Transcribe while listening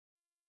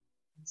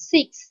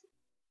6.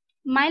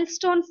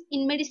 Milestones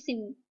in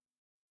medicine.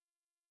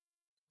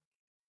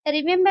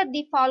 Remember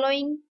the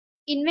following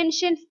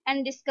inventions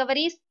and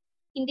discoveries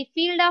in the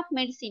field of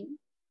medicine.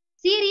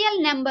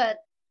 Serial number,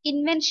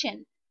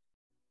 invention,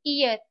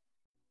 year,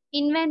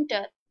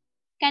 inventor,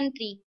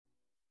 country.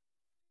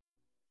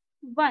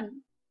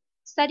 1.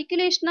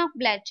 Circulation of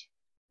blood.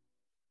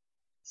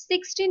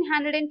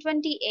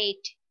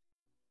 1628.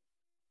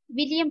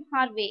 William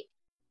Harvey.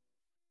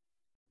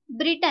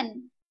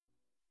 Britain.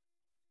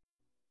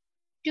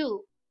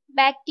 2.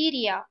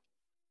 Bacteria.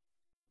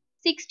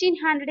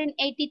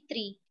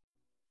 1683.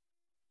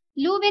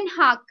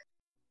 Leeuwenhoek,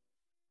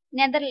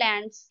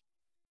 Netherlands.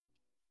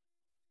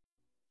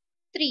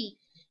 3.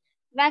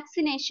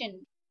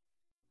 Vaccination.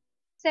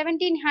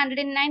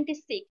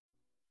 1796.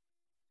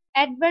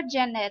 Edward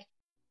Jenner.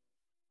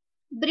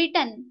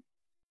 Britain.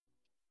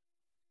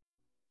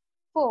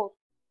 4.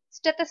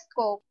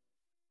 Stethoscope.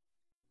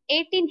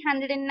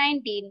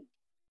 1819.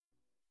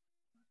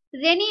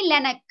 René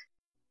Laennec,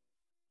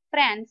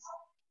 France.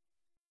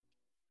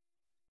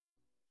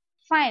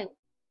 5.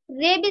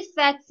 Rabies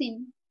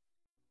vaccine.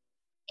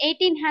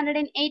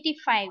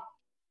 1885.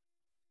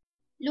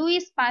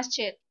 Louis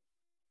Pasteur,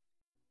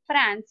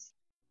 France.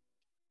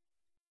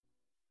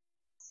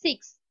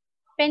 6.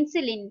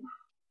 Penicillin.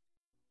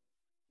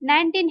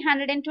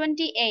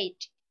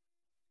 1928.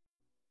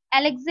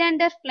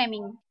 Alexander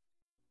Fleming,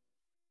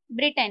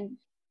 Britain.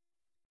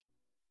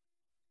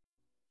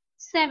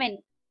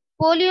 7.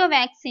 Polio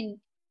vaccine,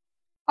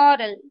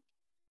 oral.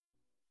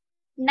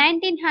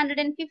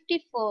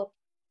 1954.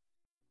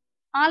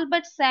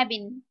 Albert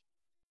Sabin,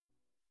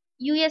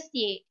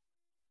 USA.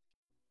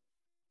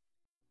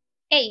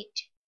 8.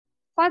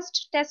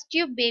 First test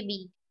tube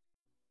baby.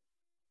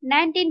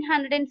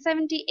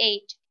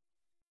 1978.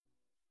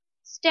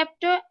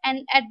 Steptoe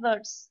and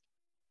Edwards,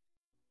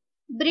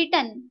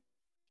 Britain.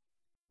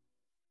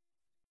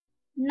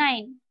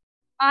 9.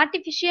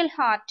 Artificial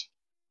heart.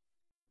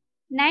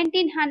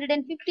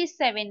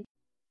 1957.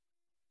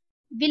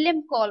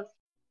 Willem Kolff,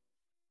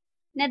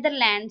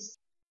 Netherlands.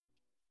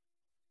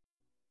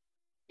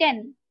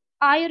 10.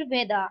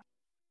 Ayurveda.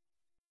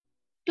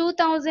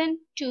 2000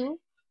 to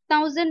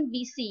 1000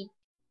 BC.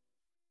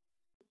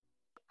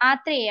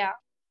 Atreya,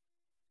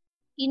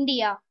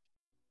 India.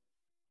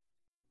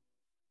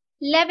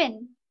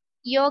 11.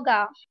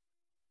 Yoga.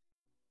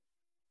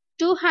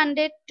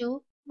 200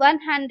 to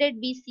 100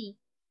 BC.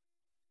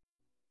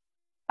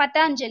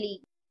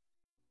 Patanjali,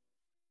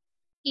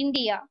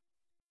 India.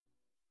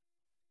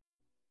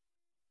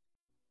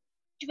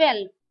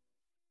 12.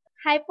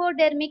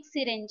 Hypodermic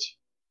syringe.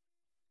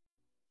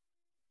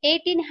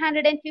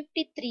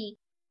 1853.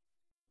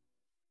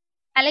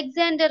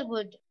 Alexander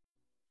Wood,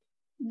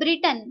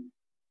 Britain.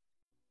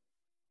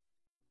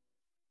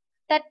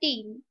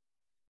 13.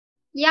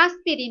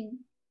 Aspirin.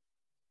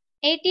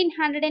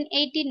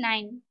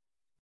 1889.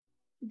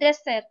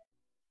 Dresser,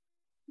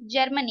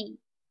 Germany.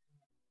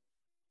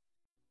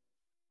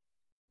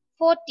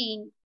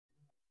 14.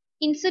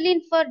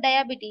 Insulin for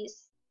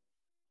diabetes.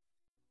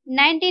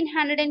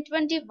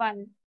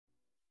 1921.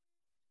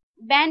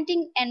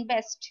 Banting and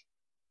Best,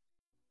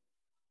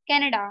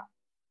 Canada.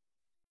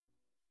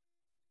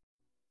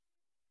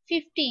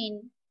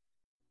 15.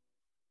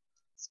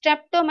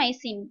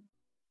 Streptomycin.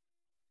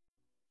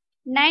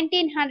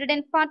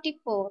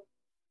 1944.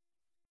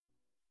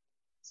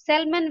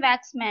 Selman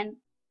Waxman,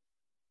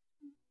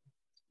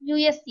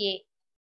 USA.